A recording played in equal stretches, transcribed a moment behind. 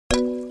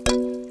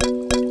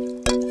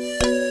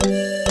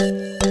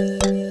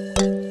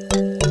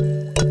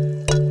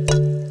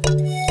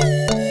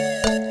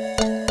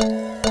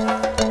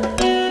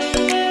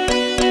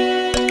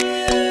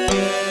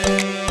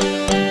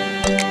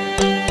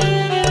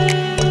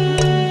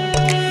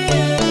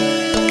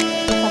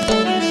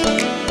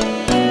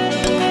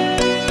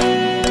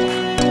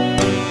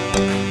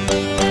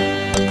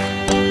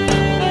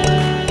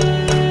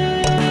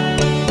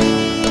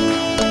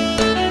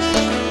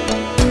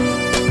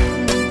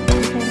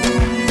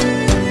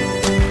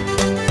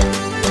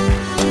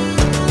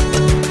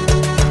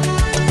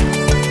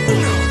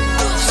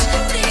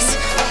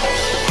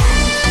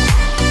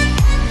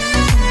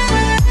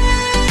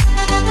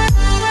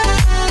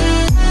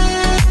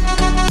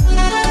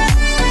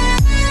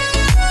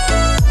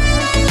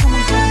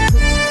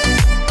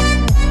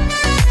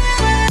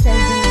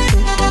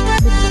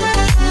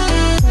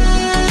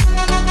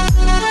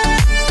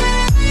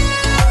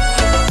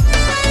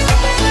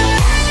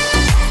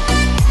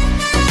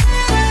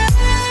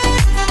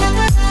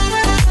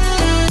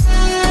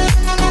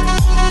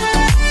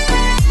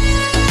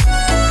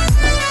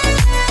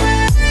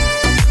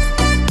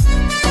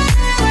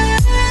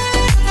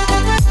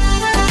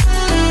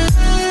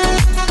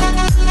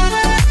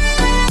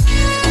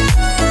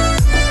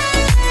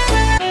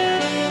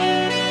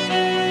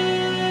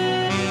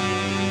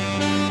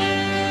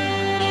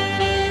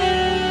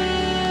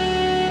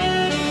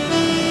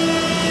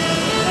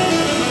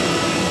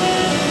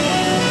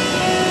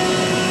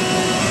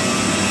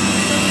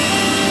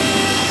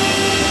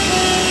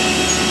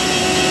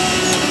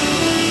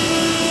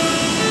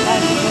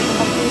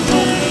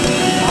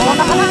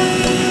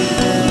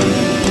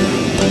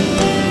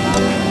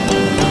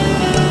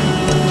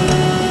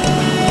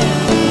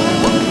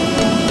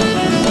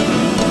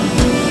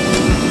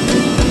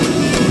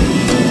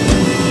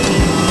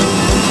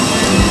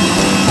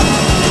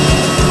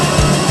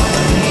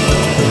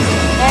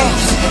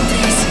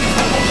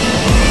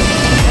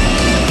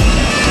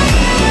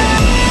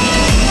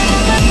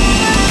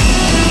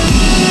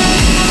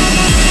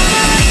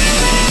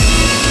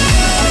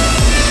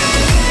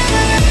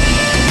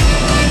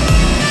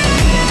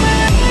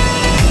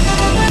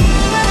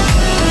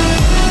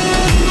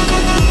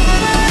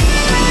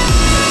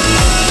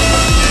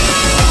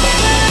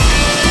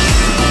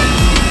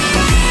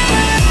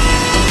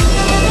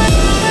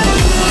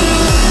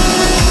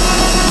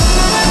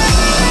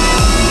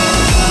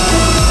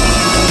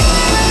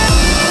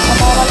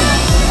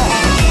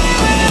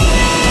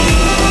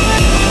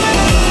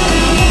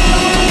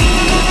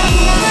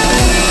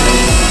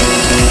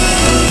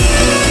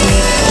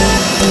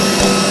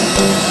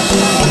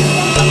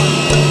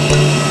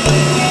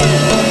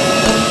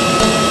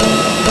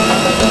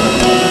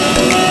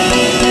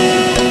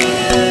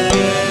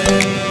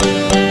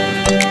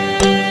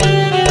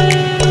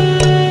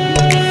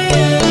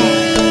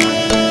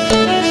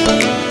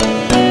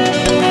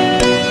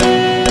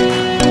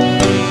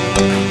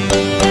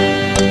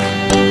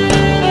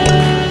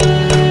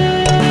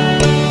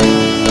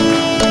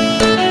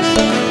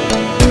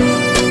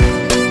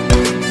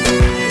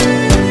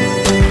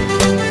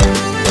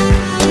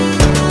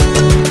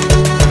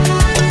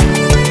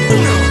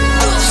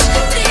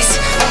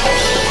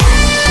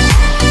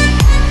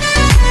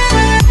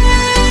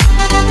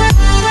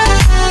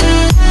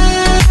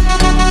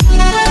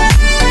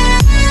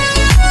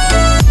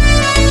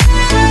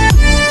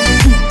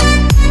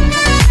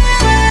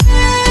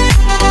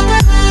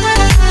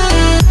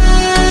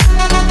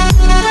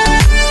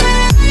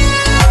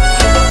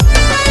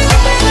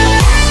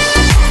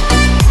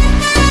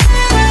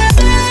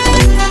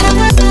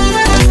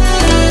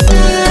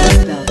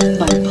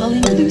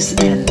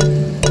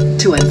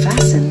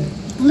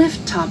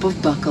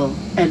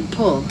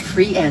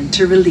free end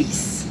to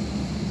release.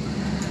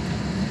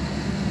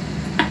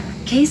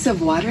 Case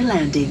of water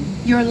landing,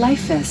 your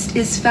life vest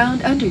is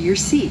found under your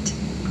seat.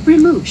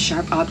 Remove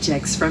sharp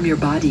objects from your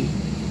body.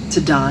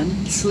 To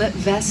don, slip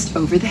vest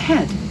over the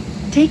head.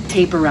 Take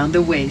tape around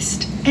the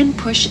waist and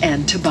push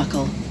end to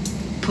buckle.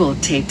 Pull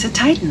tape to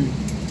tighten.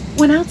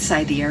 When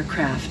outside the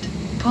aircraft,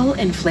 pull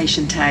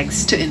inflation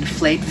tags to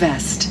inflate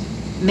vest.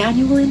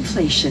 Manual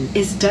inflation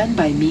is done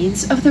by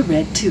means of the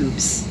red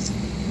tubes.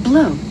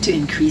 Blow to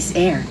increase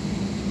air,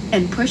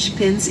 and push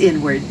pins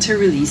inward to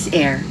release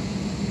air.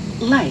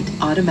 Light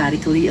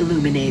automatically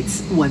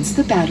illuminates once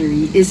the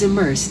battery is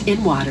immersed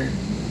in water.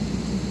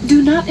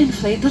 Do not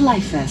inflate the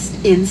life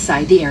vest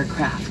inside the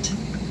aircraft.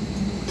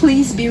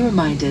 Please be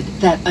reminded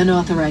that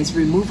unauthorized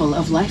removal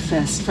of life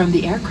vest from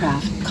the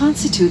aircraft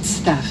constitutes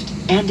theft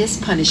and is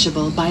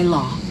punishable by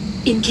law.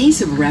 In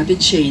case of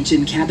rapid change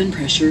in cabin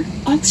pressure,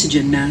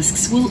 oxygen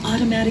masks will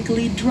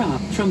automatically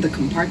drop from the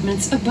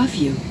compartments above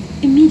you.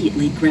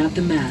 Immediately grab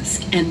the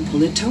mask and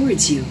pull it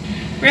towards you.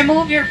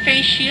 Remove your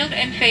face shield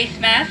and face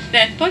mask,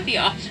 then put the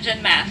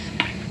oxygen mask.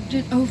 Put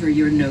it over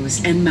your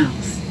nose and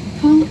mouth.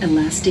 Pull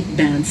elastic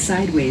band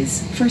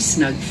sideways for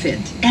snug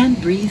fit and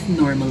breathe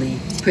normally.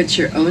 Put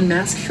your own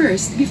mask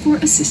first before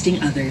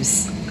assisting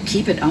others.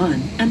 Keep it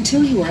on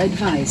until you are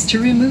advised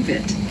to remove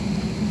it.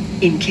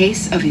 In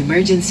case of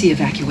emergency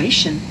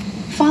evacuation,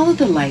 follow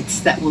the lights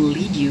that will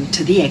lead you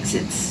to the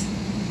exits.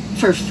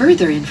 For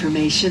further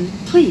information,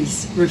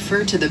 please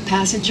refer to the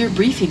passenger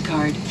briefing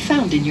card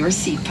found in your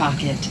seat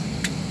pocket.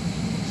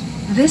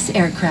 This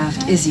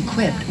aircraft is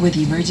equipped with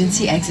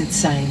emergency exit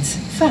signs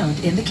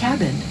found in the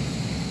cabin.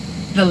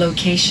 The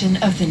location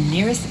of the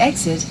nearest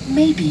exit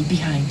may be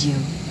behind you.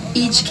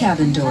 Each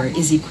cabin door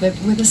is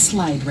equipped with a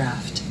slide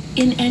raft.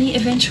 In any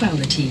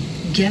eventuality,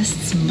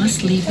 guests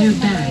must leave their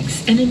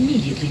bags and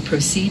immediately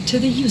proceed to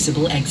the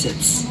usable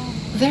exits.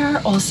 There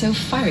are also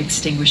fire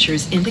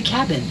extinguishers in the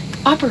cabin.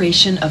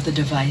 Operation of the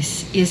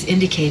device is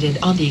indicated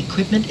on the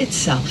equipment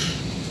itself.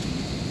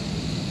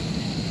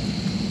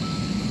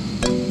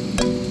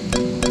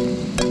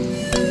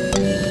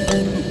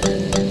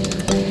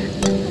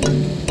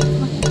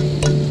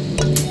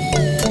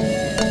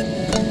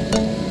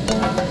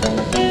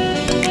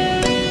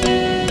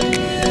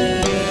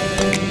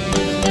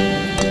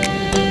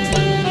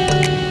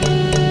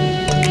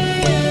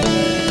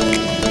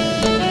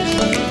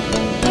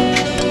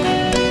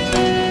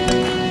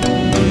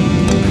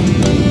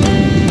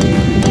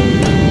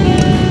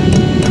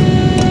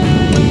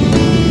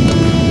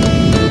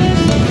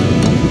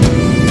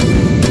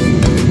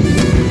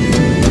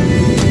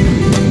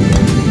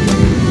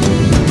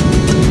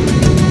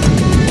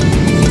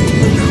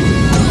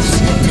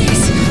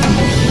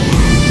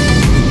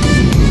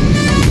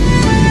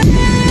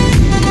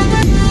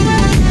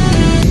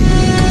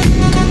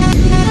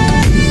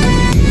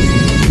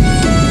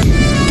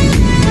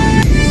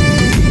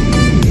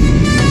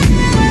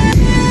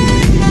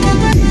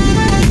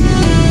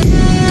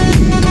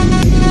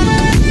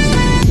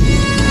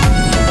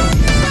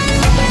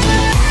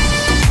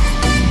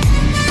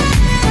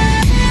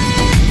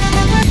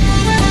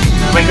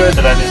 Window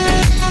the landing station.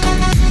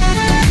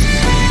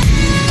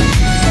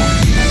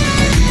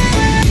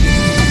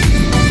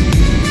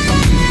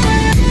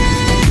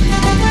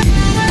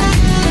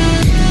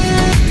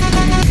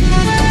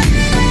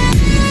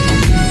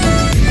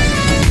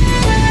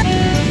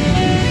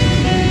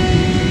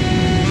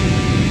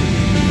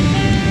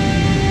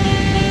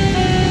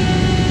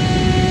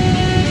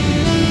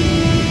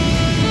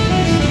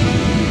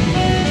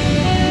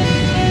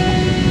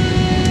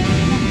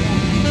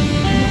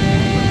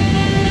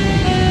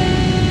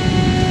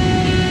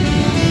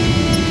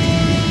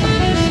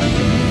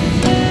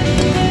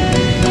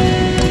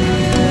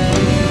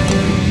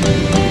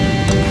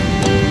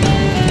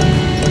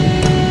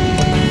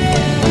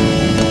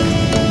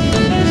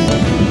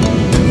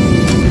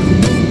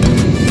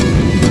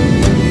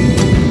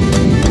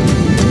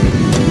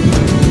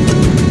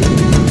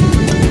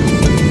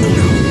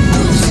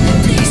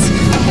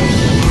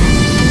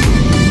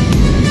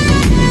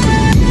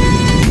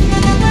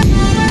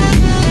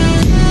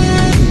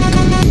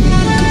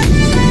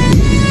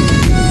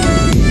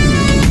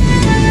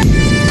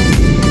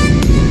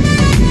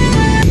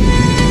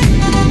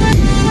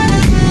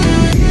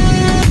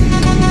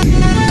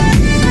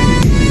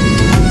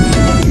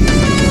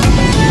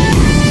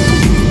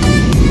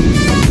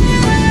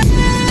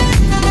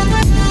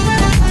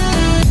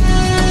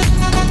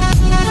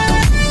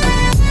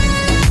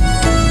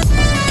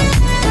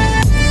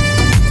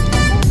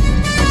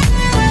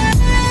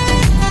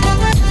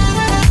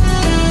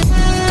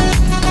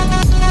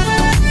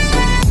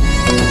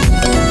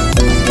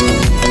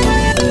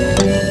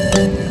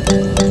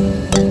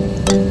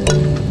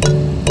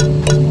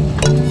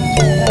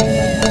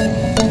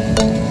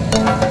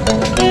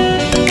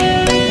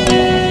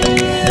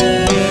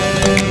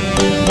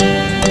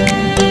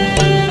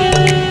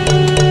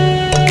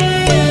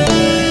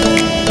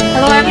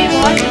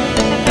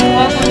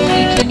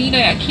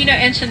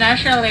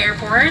 International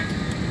Airport.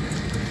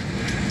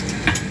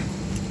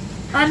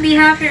 On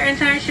behalf of your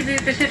entire Cebu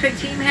Pacific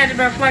team, headed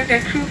by Flight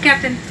Deck Crew,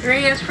 Captain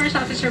Reyes, First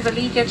Officer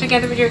Balita,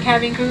 together with your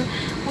cabin crew,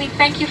 we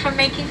thank you for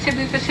making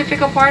Cebu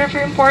Pacific a part of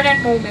your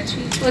important moments.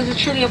 It was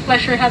truly a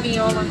pleasure having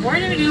you all on board,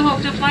 and we do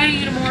hope to fly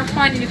you to more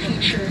fun in the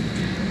future.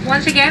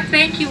 Once again,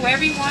 thank you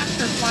everyone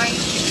for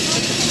flying.